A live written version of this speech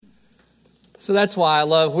So that's why I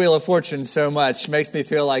love Wheel of Fortune so much. Makes me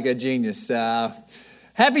feel like a genius.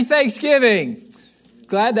 Happy Thanksgiving.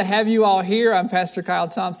 Glad to have you all here. I'm Pastor Kyle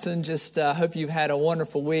Thompson. Just hope you've had a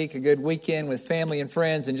wonderful week, a good weekend with family and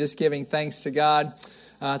friends, and just giving thanks to God.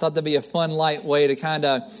 I thought that'd be a fun, light way to kind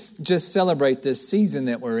of just celebrate this season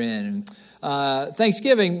that we're in.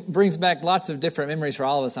 Thanksgiving brings back lots of different memories for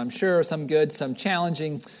all of us, I'm sure. Some good, some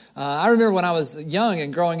challenging. I remember when I was young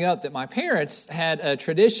and growing up that my parents had a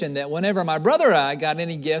tradition that whenever my brother and I got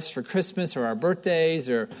any gifts for Christmas or our birthdays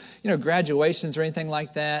or, graduations or anything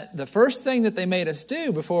like that, the first thing that they made us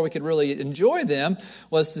do before we could really enjoy them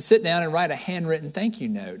was to sit down and write a handwritten thank you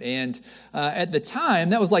note. And at the time,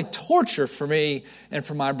 that was like torture for me and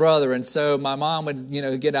for my brother. And so my mom would,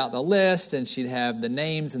 get out the list and she'd have the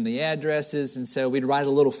names and the addresses. And so we'd write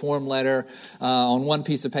a little form letter on one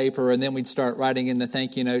piece of paper, and then we'd start writing in the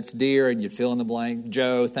thank you notes, dear, and you'd fill in the blank,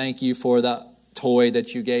 Joe, thank you for the toy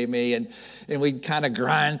that you gave me. And we'd kind of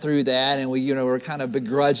grind through that, and we, were kind of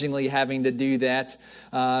begrudgingly having to do that.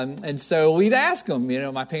 And so we'd ask them,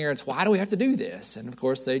 my parents, why do we have to do this? And of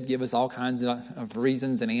course, they'd give us all kinds of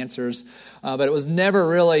reasons and answers, but it was never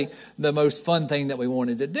really the most fun thing that we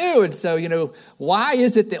wanted to do. And so, why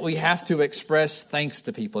is it that we have to express thanks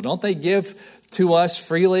to people? Don't they give to us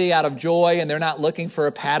freely out of joy, and they're not looking for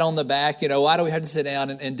a pat on the back? Why do we have to sit down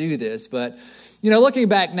and do this? But looking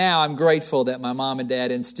back now, I'm grateful that my mom and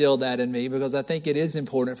dad instilled that in me, because I think it is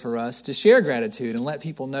important for us to share gratitude and let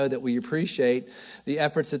people know that we appreciate the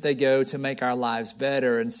efforts that they go to make our lives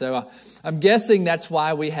better. And so I'm guessing that's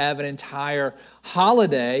why we have an entire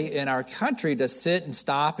holiday in our country to sit and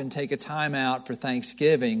stop and take a time out for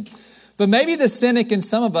Thanksgiving. But maybe the cynic in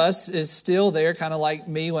some of us is still there, kind of like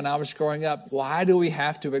me when I was growing up. Why do we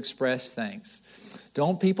have to express thanks?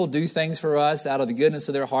 Don't people do things for us out of the goodness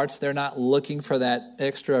of their hearts? They're not looking for that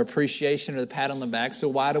extra appreciation or the pat on the back. So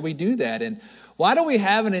why do we do that? And why do we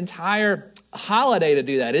have an entire holiday to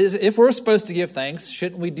do that? If we're supposed to give thanks,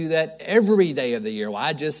 shouldn't we do that every day of the year?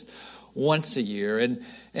 Why just once a year?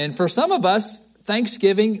 And for some of us,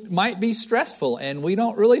 Thanksgiving might be stressful, and we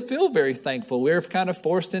don't really feel very thankful. We're kind of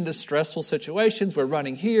forced into stressful situations. We're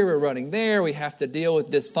running here, we're running there. We have to deal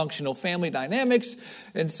with dysfunctional family dynamics,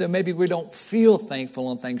 and so maybe we don't feel thankful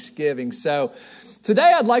on Thanksgiving. So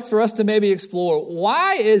today I'd like for us to maybe explore,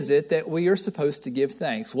 why is it that we are supposed to give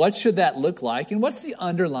thanks? What should that look like, and what's the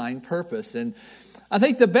underlying purpose? And I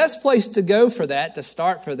think the best place to go for that, to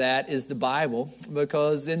start for that, is the Bible,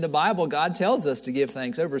 because in the Bible, God tells us to give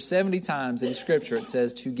thanks. Over 70 times in Scripture it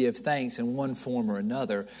says to give thanks in one form or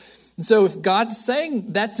another. And so if God's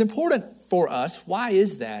saying that's important for us, why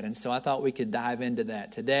is that? And so I thought we could dive into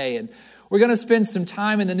that today. And we're going to spend some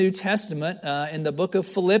time in the New Testament in the book of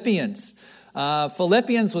Philippians.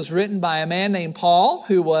 Philippians was written by a man named Paul,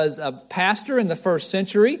 who was a pastor in the first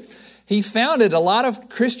century. He founded a lot of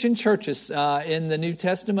Christian churches in the New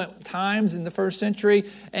Testament times in the first century,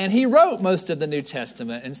 and he wrote most of the New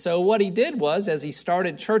Testament. And so what he did was, as he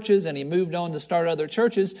started churches and he moved on to start other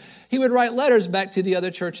churches, he would write letters back to the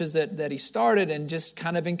other churches that he started and just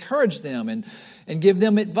kind of encourage them and give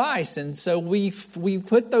them advice. And so we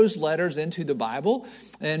put those letters into the Bible,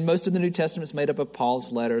 and most of the New Testament is made up of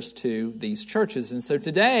Paul's letters to these churches. And so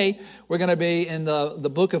today we're going to be in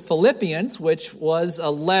the book of Philippians, which was a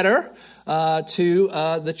letter to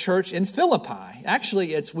the church in Philippi.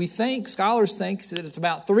 Actually, scholars think that it's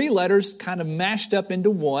about 3 letters kind of mashed up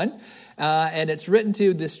into one. And it's written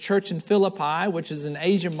to this church in Philippi, which is in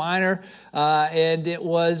Asia Minor, and it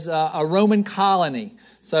was a Roman colony.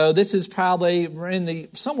 So this is probably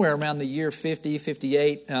somewhere around the year 50,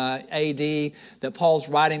 58 AD that Paul's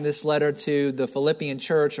writing this letter to the Philippian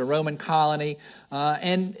church, a Roman colony.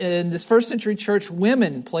 And in this first century church,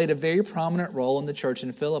 women played a very prominent role in the church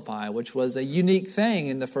in Philippi, which was a unique thing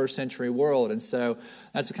in the first century world. And so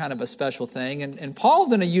that's a kind of a special thing. And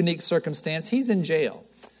Paul's in a unique circumstance. He's in jail.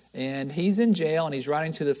 And he's in jail, and he's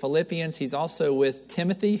writing to the Philippians. He's also with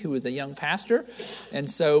Timothy, who is a young pastor.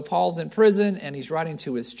 And so Paul's in prison, and he's writing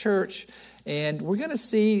to his church. And we're going to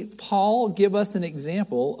see Paul give us an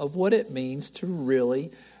example of what it means to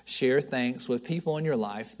really share thanks with people in your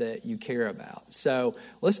life that you care about. So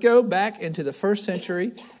let's go back into the first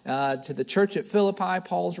century to the church at Philippi.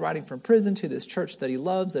 Paul's writing from prison to this church that he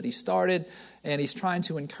loves, that he started, and he's trying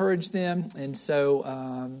to encourage them. And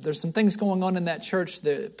so there's some things going on in that church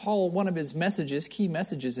that Paul, one of his key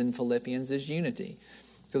messages in Philippians is unity,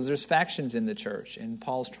 because there's factions in the church, and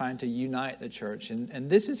Paul's trying to unite the church. And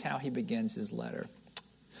this is how he begins his letter.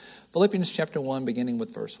 Philippians chapter 1, beginning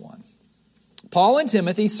with verse 1. Paul and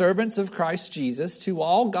Timothy, servants of Christ Jesus, to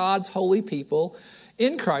all God's holy people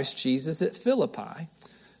in Christ Jesus at Philippi,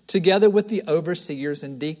 together with the overseers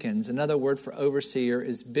and deacons. Another word for overseer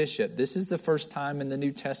is bishop. This is the first time in the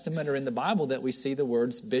New Testament or in the Bible that we see the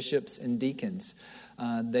words bishops and deacons.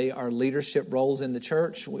 They are leadership roles in the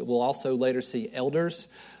church. We'll also later see elders.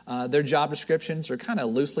 Their job descriptions are kind of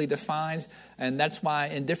loosely defined, and that's why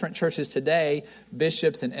in different churches today,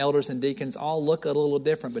 bishops and elders and deacons all look a little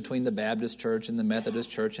different between the Baptist church and the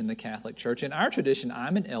Methodist church and the Catholic church. In our tradition,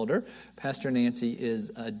 I'm an elder. Pastor Nancy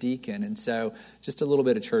is a deacon, and so just a little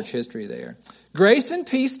bit of church history there. Grace and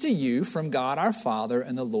peace to you from God our Father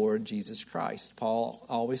and the Lord Jesus Christ. Paul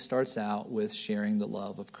always starts out with sharing the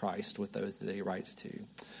love of Christ with those that he writes to.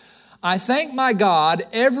 I thank my God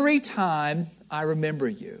every time I remember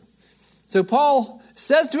you. So Paul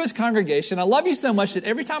says to his congregation, I love you so much that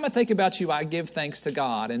every time I think about you, I give thanks to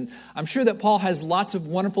God. And I'm sure that Paul has lots of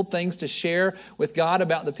wonderful things to share with God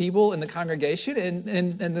about the people in the congregation.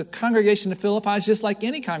 And the congregation of Philippi is just like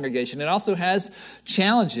any congregation. It also has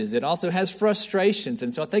challenges. It also has frustrations.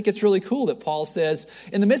 And so I think it's really cool that Paul says,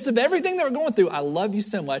 in the midst of everything that we're going through, I love you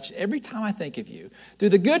so much. Every time I think of you, through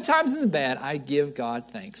the good times and the bad, I give God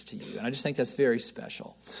thanks to you. And I just think that's very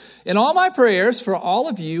special. In all my prayers for all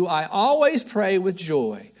of you, I always pray with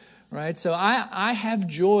joy, right? So I have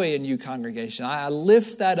joy in you, congregation. I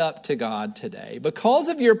lift that up to God today because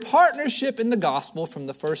of your partnership in the gospel from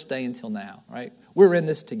the first day until now, right? We're in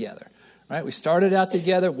this together, right? We started out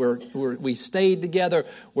together. We stayed together.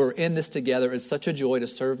 We're in this together. It's such a joy to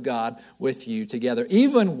serve God with you together,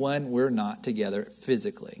 even when we're not together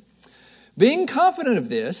physically. Being confident of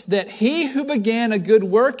this, that he who began a good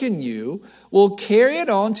work in you will carry it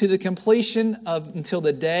on to the completion of until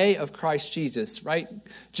the day of Christ Jesus, right?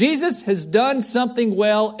 Jesus has done something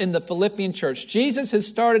well in the Philippian church. Jesus has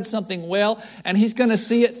started something well, and he's going to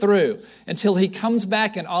see it through until he comes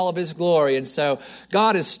back in all of his glory. And so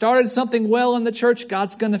God has started something well in the church.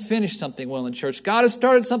 God's going to finish something well in church. God has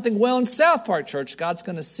started something well in South Park Church. God's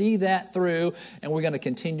going to see that through, and we're going to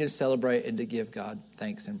continue to celebrate and to give God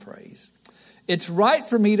thanks and praise. It's right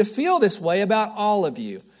for me to feel this way about all of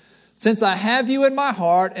you, since I have you in my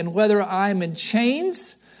heart, and whether I'm in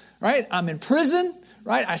chains, right? I'm in prison,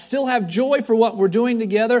 right? I still have joy for what we're doing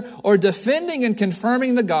together, or defending and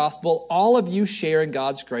confirming the gospel, all of you share in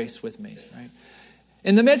God's grace with me, right?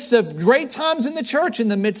 In the midst of great times in the church, in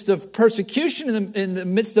the midst of persecution, in the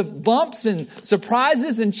midst of bumps and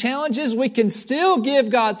surprises and challenges, we can still give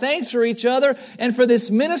God thanks for each other and for this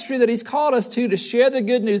ministry that he's called us to share the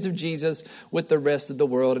good news of Jesus with the rest of the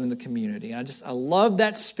world and the community. And I love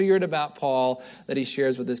that spirit about Paul that he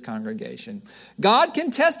shares with his congregation. God can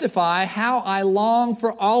testify how I long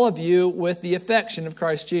for all of you with the affection of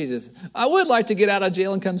Christ Jesus. I would like to get out of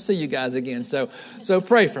jail and come see you guys again. So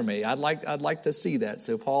pray for me. I'd like to see that.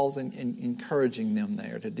 So Paul's encouraging them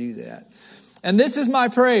there to do that. And this is my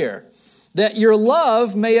prayer, that your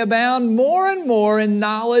love may abound more and more in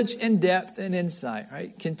knowledge and depth and insight,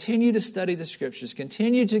 right? Continue to study the scriptures.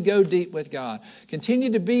 Continue to go deep with God.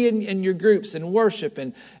 Continue to be in your groups and worship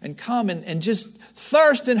and come and just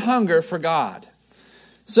thirst and hunger for God,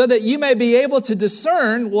 so that you may be able to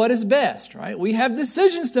discern what is best, right? We have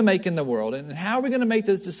decisions to make in the world, and how are we going to make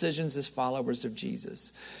those decisions as followers of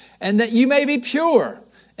Jesus? And that you may be pure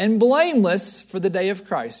and blameless for the day of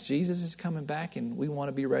Christ. Jesus is coming back, and we want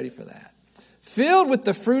to be ready for that. Filled with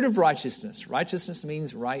the fruit of righteousness. Righteousness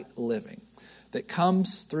means right living, that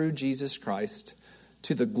comes through Jesus Christ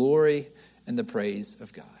to the glory and the praise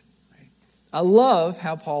of God. Right? I love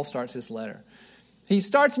how Paul starts his letter. He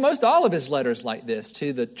starts most all of his letters like this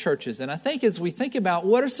to the churches. And I think as we think about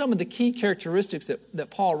what are some of the key characteristics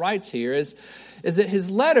that Paul writes here is that his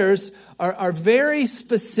letters are very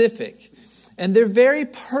specific, and they're very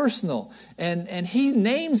personal. And he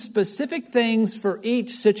names specific things for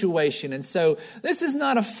each situation. And so this is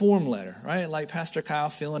not a form letter, right? Like Pastor Kyle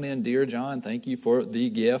filling in, Dear John, thank you for the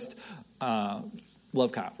gift.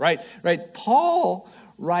 Love Kyle, right? Paul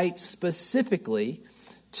writes specifically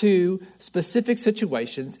to specific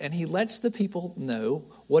situations, and he lets the people know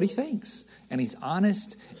what he thinks. And he's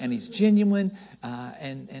honest, and he's genuine,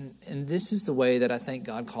 and this is the way that I think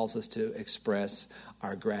God calls us to express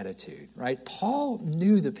our gratitude, right? Paul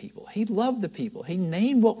knew the people. He loved the people. He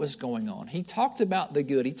named what was going on. He talked about the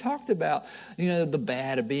good. He talked about, the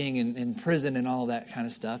bad of being in prison and all that kind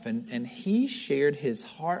of stuff, and he shared his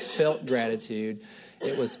heartfelt gratitude.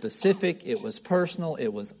 It was specific, it was personal,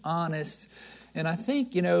 it was honest. And I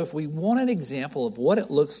think, if we want an example of what it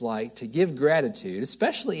looks like to give gratitude,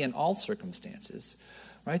 especially in all circumstances,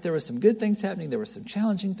 right? There were some good things happening. There were some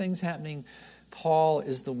challenging things happening. Paul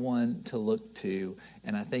is the one to look to,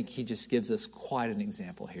 and I think he just gives us quite an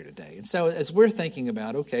example here today. And so as we're thinking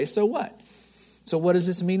about, okay, so what? So what does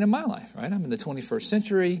this mean in my life, right? I'm in the 21st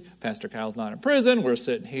century. Pastor Kyle's not in prison. We're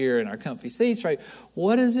sitting here in our comfy seats, right?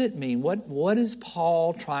 What does it mean? What is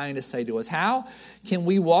Paul trying to say to us? How can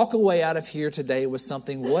we walk away out of here today with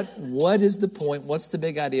something? What is the point? What's the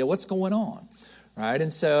big idea? What's going on? Right?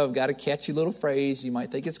 And so I've got a catchy little phrase. You might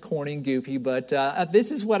think it's corny and goofy, but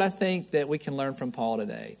this is what I think that we can learn from Paul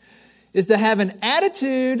today, is to have an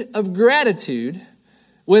attitude of gratitude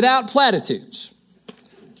without platitudes.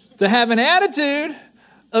 To have an attitude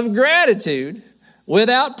of gratitude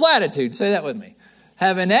without platitude. Say that with me.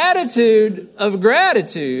 Have an attitude of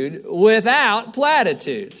gratitude without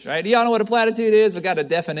platitudes. Right? Do y'all know what a platitude is? We've got a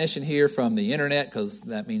definition here from the internet, because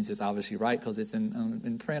that means it's obviously right because it's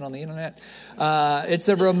in print on the internet. It's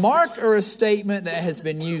a remark or a statement that has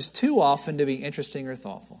been used too often to be interesting or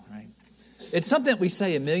thoughtful. Right? It's something that we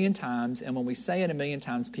say a million times, and when we say it a million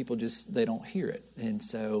times, people they don't hear it. And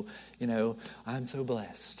so, I'm so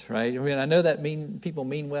blessed, right? I mean, I know that people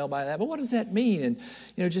mean well by that, but what does that mean? And,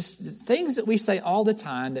 just things that we say all the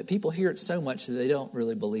time that people hear it so much that they don't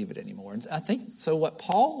really believe it anymore. And I think, so what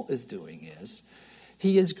Paul is doing is,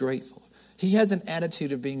 he is grateful. He has an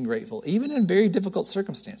attitude of being grateful, even in very difficult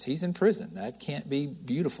circumstance. He's in prison. That can't be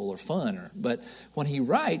beautiful or fun. But when he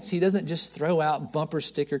writes, he doesn't just throw out bumper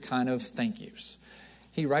sticker kind of thank yous.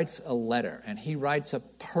 He writes a letter, and he writes a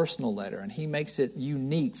personal letter, and he makes it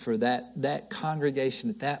unique for that congregation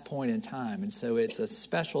at that point in time. And so it's a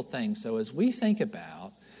special thing. So as we think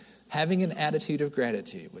about having an attitude of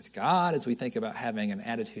gratitude with God, as we think about having an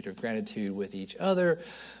attitude of gratitude with each other,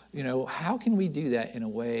 how can we do that in a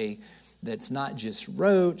way that's not just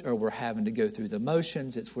rote or we're having to go through the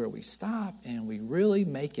motions? It's where we stop and we really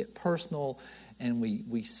make it personal, and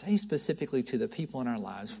we say specifically to the people in our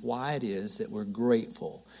lives why it is that we're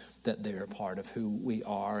grateful that they're a part of who we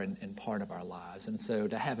are and part of our lives. And so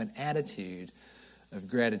to have an attitude of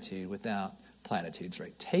gratitude without platitudes,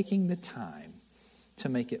 right? Taking the time to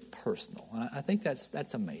make it personal. And I think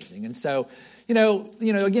that's amazing. And so,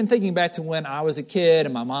 again, thinking back to when I was a kid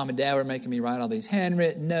and my mom and dad were making me write all these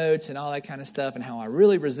handwritten notes and all that kind of stuff, and how I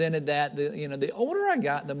really resented that. The older I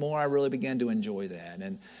got, the more I really began to enjoy that.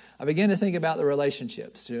 And I began to think about the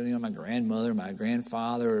relationships. My grandmother, my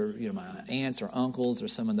grandfather, my aunts or uncles or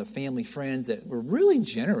some of the family friends that were really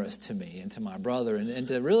generous to me and to my brother, and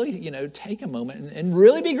to really, take a moment and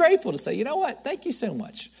really be grateful to say, you know what, thank you so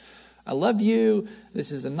much. I love you. This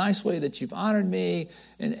is a nice way that you've honored me.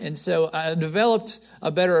 And so I developed a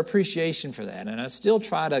better appreciation for that. And I still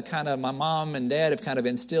try to my mom and dad have kind of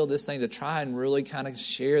instilled this thing to try and really kind of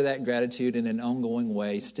share that gratitude in an ongoing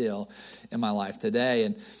way still in my life today.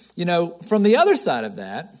 And, from the other side of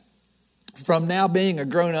that, from now being a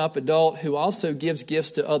grown-up adult who also gives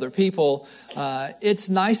gifts to other people, it's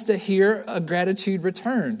nice to hear a gratitude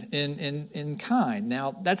returned in kind.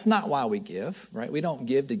 Now, that's not why we give, right? We don't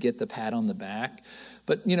give to get the pat on the back.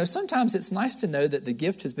 But, sometimes it's nice to know that the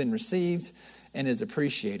gift has been received and is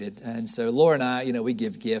appreciated. And so Laura and I, we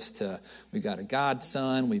give gifts we've got a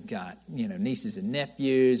godson, we've got, nieces and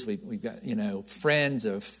nephews, we've got, friends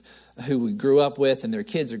of who we grew up with, and their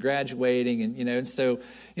kids are graduating. And so,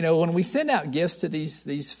 when we send out gifts to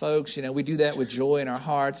these folks, we do that with joy in our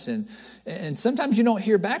hearts. And sometimes you don't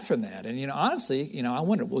hear back from that. And, honestly, I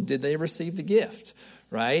wonder, well, did they receive the gift?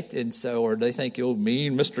 Right? And so, or they think, me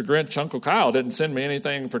and Mr. Grinch, Uncle Kyle didn't send me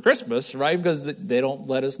anything for Christmas, right? Because they don't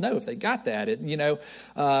let us know if they got that.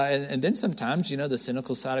 And then sometimes, the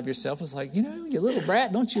cynical side of yourself is like, you little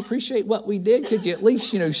brat, don't you appreciate what we did? Could you at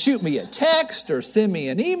least, shoot me a text or send me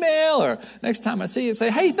an email, or next time I see you,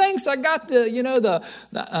 say, hey, thanks, I got the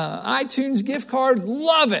iTunes gift card.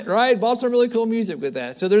 Love it, right? Bought some really cool music with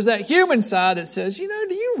that. So there's that human side that says, do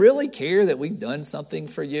you really care that we've done something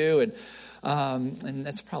for you? And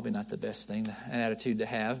that's probably not the best thing, an attitude to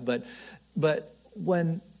have. But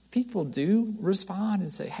when people do respond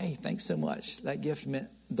and say, hey, thanks so much, that gift meant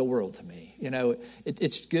the world to me.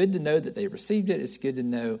 It's good to know that they received it. It's good to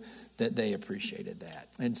know that they appreciated that.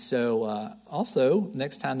 And so also,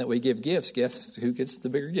 next time that we give gifts, who gets the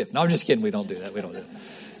bigger gift? No, I'm just kidding. We don't do that. We don't do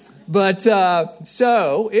it. But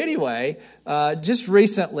so anyway, just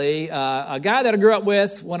recently, a guy that I grew up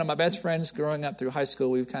with, one of my best friends growing up through high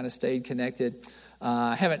school, we've kind of stayed connected.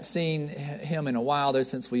 I haven't seen him in a while, though,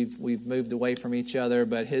 since we've moved away from each other.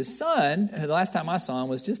 But his son, the last time I saw him,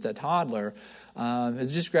 was just a toddler. Had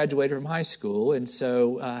just graduated from high school, and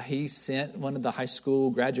so he sent one of the high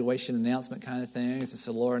school graduation announcement kind of things. And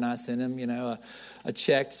so Laura and I sent him, a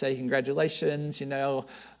check to say congratulations.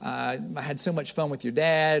 I had so much fun with your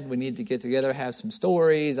dad. We need to get together, have some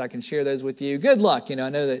stories. I can share those with you. Good luck. I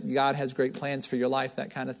know that God has great plans for your life,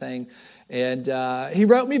 that kind of thing. And he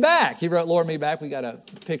wrote me back. He wrote Laura and me back. We got a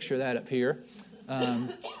picture of that up here.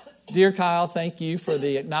 Dear Kyle, thank you for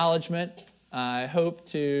the acknowledgement. I hope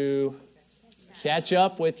to catch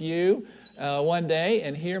up with you one day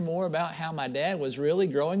and hear more about how my dad was really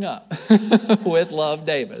growing up with Love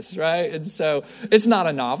Davis, right? And so it's not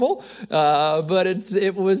a novel, but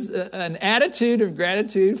it was an attitude of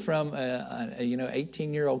gratitude from a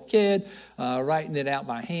 18-year-old kid writing it out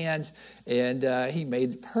by hand, and he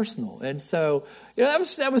made it personal. And so that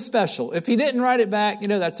was special. If he didn't write it back,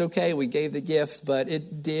 that's okay. We gave the gift, but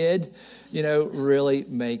it did, really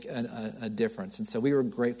make a difference. And so we were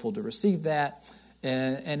grateful to receive that.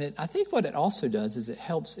 And I think what it also does is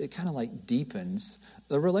it kind of like deepens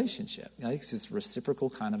the relationship. It's this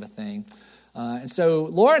reciprocal kind of a thing. And so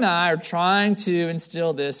Laura and I are trying to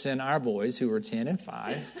instill this in our boys who are 10 and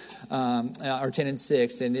 5, or 10 and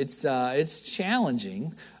 6, and it's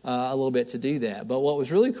challenging a little bit to do that. But what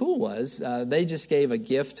was really cool was they just gave a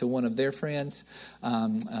gift to one of their friends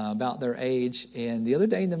about their age, and the other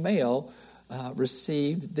day in the mail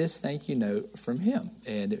received this thank you note from him,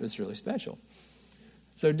 and it was really special.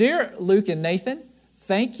 So, dear Luke and Nathan,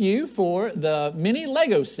 thank you for the mini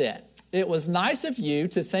Lego set. It was nice of you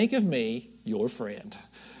to think of me, your friend.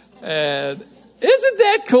 And isn't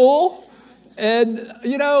that cool? And,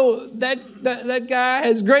 that guy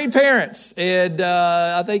has great parents. And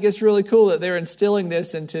I think it's really cool that they're instilling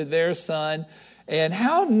this into their son. And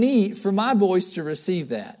how neat for my boys to receive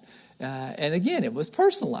that. And again, it was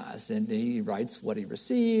personalized, and he writes what he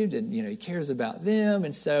received, and he cares about them,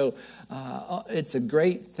 and so it's a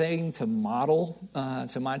great thing to model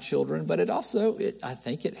to my children. But I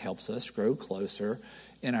think it helps us grow closer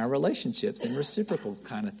in our relationships and reciprocal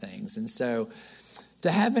kind of things. And so, to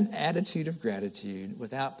have an attitude of gratitude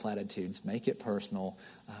without platitudes, make it personal.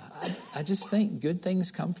 I just think good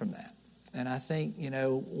things come from that. And I think,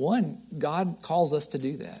 God calls us to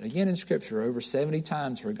do that. Again, in Scripture, over 70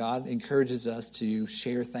 times where God encourages us to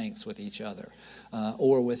share thanks with each other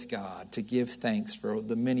or with God, to give thanks for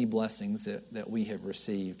the many blessings that we have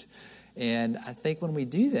received. And I think when we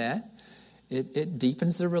do that, it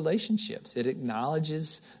deepens the relationships. It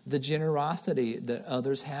acknowledges the generosity that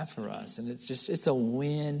others have for us. And it's a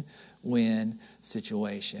win-win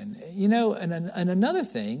situation. And another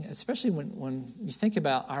thing, especially when you think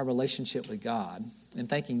about our relationship with God and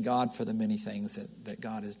thanking God for the many things that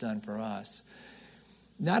God has done for us,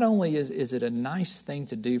 not only is it a nice thing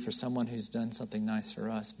to do for someone who's done something nice for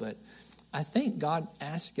us, but I think God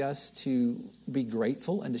asks us to be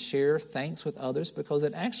grateful and to share thanks with others because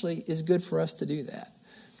it actually is good for us to do that.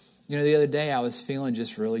 The other day I was feeling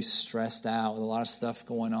just really stressed out with a lot of stuff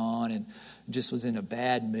going on and just was in a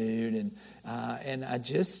bad mood. And I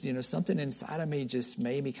just, something inside of me just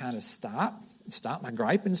made me kind of stop my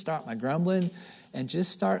griping, stop my grumbling, and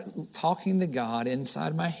just start talking to God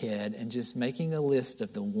inside my head and just making a list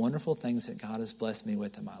of the wonderful things that God has blessed me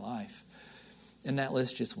with in my life. And that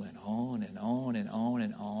list just went on and on and on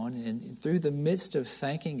and on. And through the midst of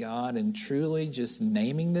thanking God and truly just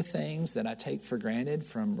naming the things that I take for granted,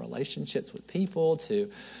 from relationships with people to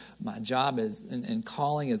my job and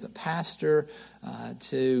calling as a pastor,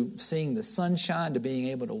 to seeing the sunshine, to being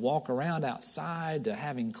able to walk around outside, to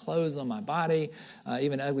having clothes on my body,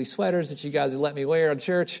 even ugly sweaters that you guys have let me wear at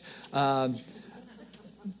church. My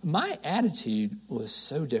attitude was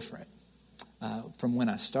so different. From when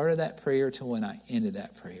I started that prayer to when I ended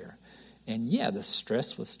that prayer. And the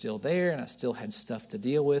stress was still there and I still had stuff to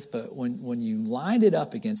deal with. But when you lined it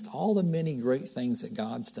up against all the many great things that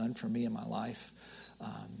God's done for me in my life,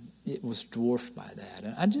 it was dwarfed by that.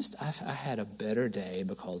 And I had a better day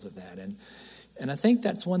because of that. And I think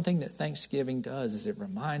that's one thing that Thanksgiving does, is it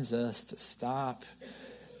reminds us to stop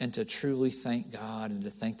and to truly thank God and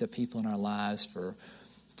to thank the people in our lives for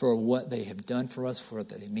what they have done for us, for what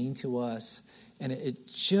they mean to us. And it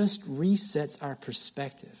just resets our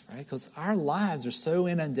perspective, right? Because our lives are so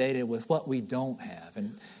inundated with what we don't have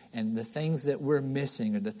and the things that we're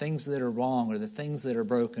missing, or the things that are wrong, or the things that are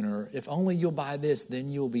broken, or if only you'll buy this, then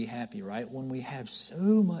you'll be happy, right? When we have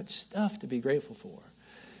so much stuff to be grateful for.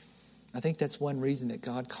 I think that's one reason that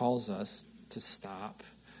God calls us to stop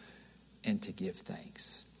and to give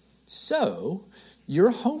thanks. So,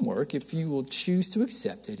 your homework, if you will choose to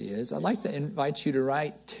accept it, is I'd like to invite you to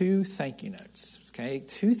write 2 thank you notes, okay?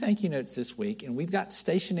 2 thank you notes this week, and we've got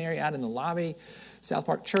stationery out in the lobby, South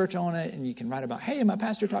Park Church on it, and you can write about, hey, my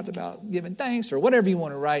pastor talked about giving thanks, or whatever you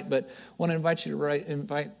want to write, but I want to invite you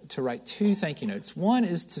to write 2 thank you notes. One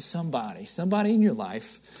is to somebody in your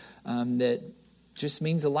life that just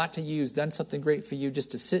means a lot to you, has done something great for you,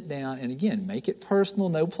 just to sit down and, again, make it personal,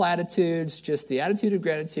 no platitudes, just the attitude of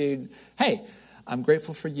gratitude. Hey, I'm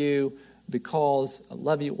grateful for you because I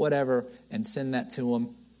love you, whatever, and send that to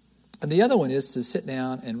them. And the other one is to sit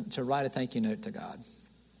down and to write a thank you note to God.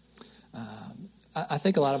 I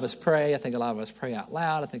think a lot of us pray. I think a lot of us pray out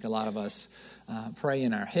loud. I think a lot of us pray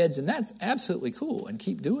in our heads, and that's absolutely cool, and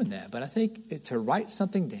keep doing that. But I think to write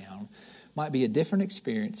something down might be a different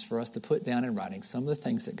experience for us to put down in writing some of the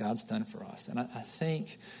things that God's done for us. And I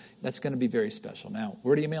think that's going to be very special. Now,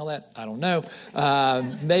 where do you mail that? I don't know.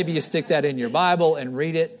 Maybe you stick that in your Bible and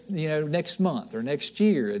read it, next month or next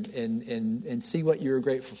year and see what you're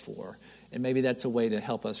grateful for. And maybe that's a way to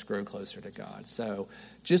help us grow closer to God. So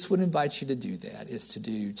just would invite you to do that, is to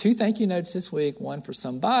do 2 thank you notes this week, one for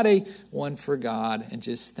somebody, one for God, and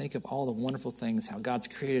just think of all the wonderful things, how God's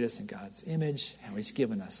created us in God's image, how He's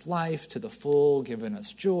given us life to the full, given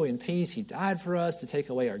us joy and peace. He died for us to take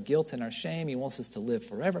away our guilt and our shame. He wants us to live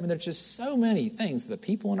forever. I mean, there's just so many things, the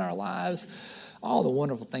people in our lives, all the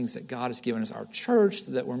wonderful things that God has given us, our church,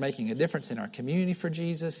 that we're making a difference in our community for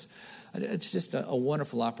Jesus. It's just a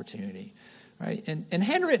wonderful opportunity, right? And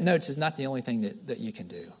handwritten notes is not the only thing that you can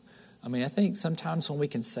do. I mean, I think sometimes when we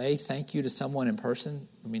can say thank you to someone in person,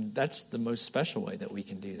 I mean, that's the most special way that we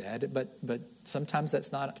can do that. But sometimes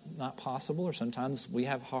that's not possible, or sometimes we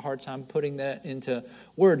have a hard time putting that into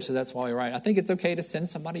words, so that's why we write. I think it's okay to send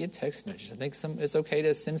somebody a text message. I think it's okay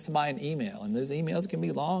to send somebody an email, and those emails can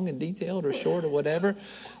be long and detailed or short or whatever.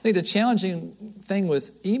 I think the challenging thing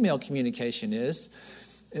with email communication is,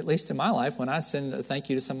 at least in my life, when I send a thank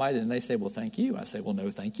you to somebody and they say, well, thank you, I say, well, no,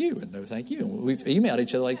 thank you, and no, thank you. And we've emailed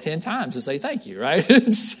each other like 10 times to say thank you, right?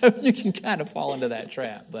 So you can kind of fall into that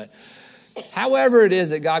trap. But however it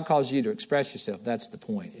is that God calls you to express yourself, that's the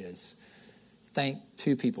point, is thank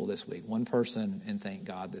 2 people this week, one person, and thank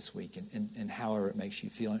God this week, and however it makes you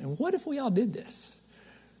feel. And what if we all did this?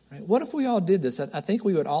 Right? What if we all did this? I think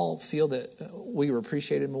we would all feel that we were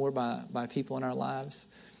appreciated more by people in our lives.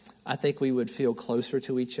 I think we would feel closer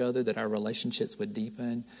to each other, that our relationships would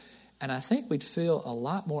deepen. And I think we'd feel a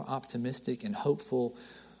lot more optimistic and hopeful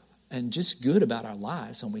and just good about our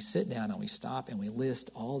lives when we sit down and we stop and we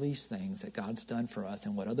list all these things that God's done for us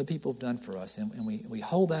and what other people have done for us. And we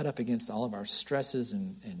hold that up against all of our stresses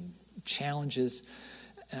and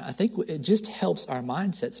challenges. And I think it just helps our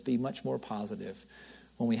mindsets be much more positive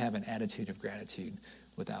when we have an attitude of gratitude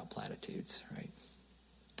without platitudes, right?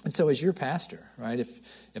 And so as your pastor, right,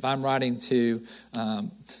 if I'm writing to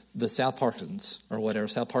the South Parkians or whatever,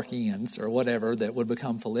 South Parkians or whatever that would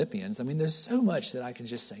become Philippians, I mean, there's so much that I can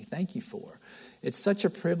just say thank you for. It's such a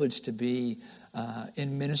privilege to be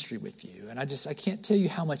in ministry with you. And I can't tell you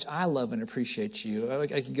how much I love and appreciate you. I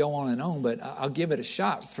could go on and on, but I'll give it a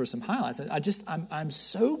shot for some highlights. I'm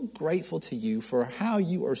so grateful to you for how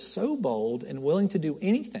you are so bold and willing to do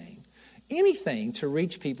anything to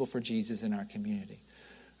reach people for Jesus in our community.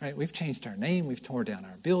 Right, we've changed our name. We've torn down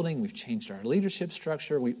our building. We've changed our leadership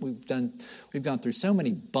structure. We've gone through so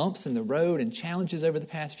many bumps in the road and challenges over the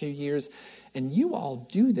past few years. And you all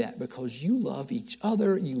do that because you love each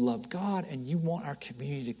other, you love God, and you want our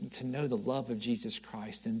community to know the love of Jesus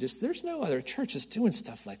Christ. And there's no other churches doing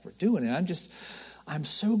stuff like we're doing. And I'm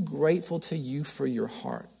so grateful to you for your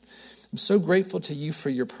heart. I'm so grateful to you for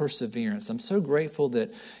your perseverance. I'm so grateful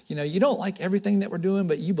that, you don't like everything that we're doing,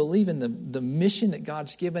 but you believe in the mission that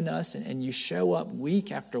God's given us, and you show up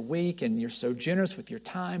week after week, and you're so generous with your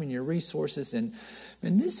time and your resources. And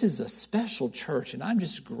this is a special church, and I'm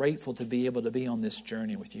just grateful to be able to be on this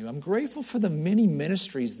journey with you. I'm grateful for the many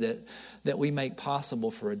ministries that we make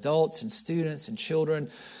possible for adults and students and children.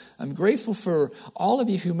 I'm grateful for all of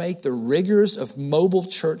you who make the rigors of mobile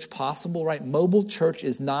church possible, right? Mobile church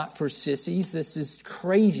is not for sissies. This is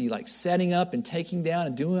crazy, like setting up and taking down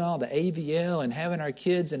and doing all the AVL and having our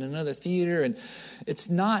kids in another theater. And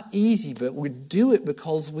it's not easy, but we do it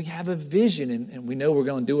because we have a vision, and we know we're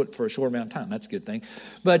going to do it for a short amount of time. That's a good thing.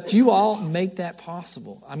 But you all make that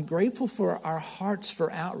possible. I'm grateful for our hearts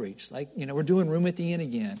for outreach. Like, we're doing Room at the Inn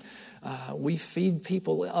again. We feed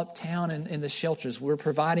people uptown in the shelters. We're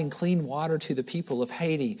providing clean water to the people of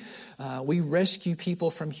Haiti. We rescue people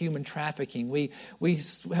from human trafficking. We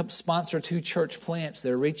help sponsor 2 church plants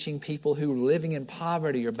that are reaching people who are living in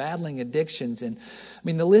poverty or battling addictions. And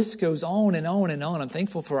the list goes on and on and on. I'm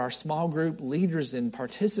thankful for our small group leaders and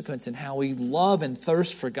participants and how we love and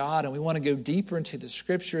thirst for God, and we want to go deeper into the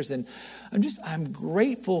scriptures. And I'm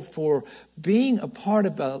grateful for being a part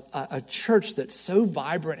of a church that's so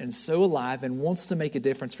vibrant and so alive and wants to make a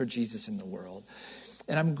difference for Jesus in the world.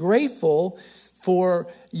 And I'm grateful for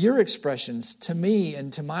your expressions to me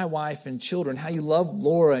and to my wife and children, how you love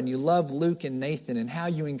Laura and you love Luke and Nathan, and how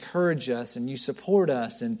you encourage us and you support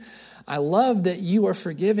us. And I love that you are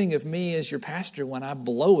forgiving of me as your pastor when I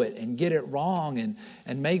blow it and get it wrong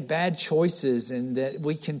and make bad choices, and that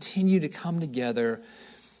we continue to come together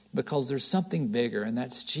because there's something bigger, and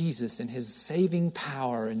that's Jesus and his saving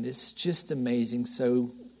power, and it's just amazing.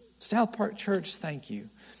 So, South Park Church, thank you.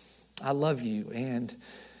 I love you, and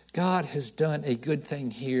God has done a good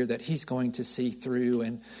thing here that he's going to see through,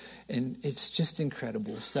 and it's just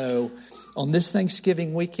incredible. So on this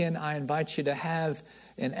Thanksgiving weekend, I invite you to have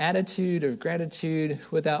an attitude of gratitude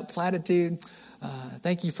without platitude.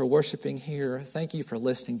 Thank you for worshiping here. Thank you for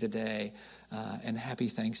listening today, and happy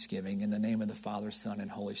Thanksgiving in the name of the Father, Son,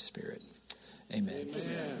 and Holy Spirit. Amen.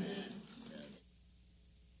 Amen.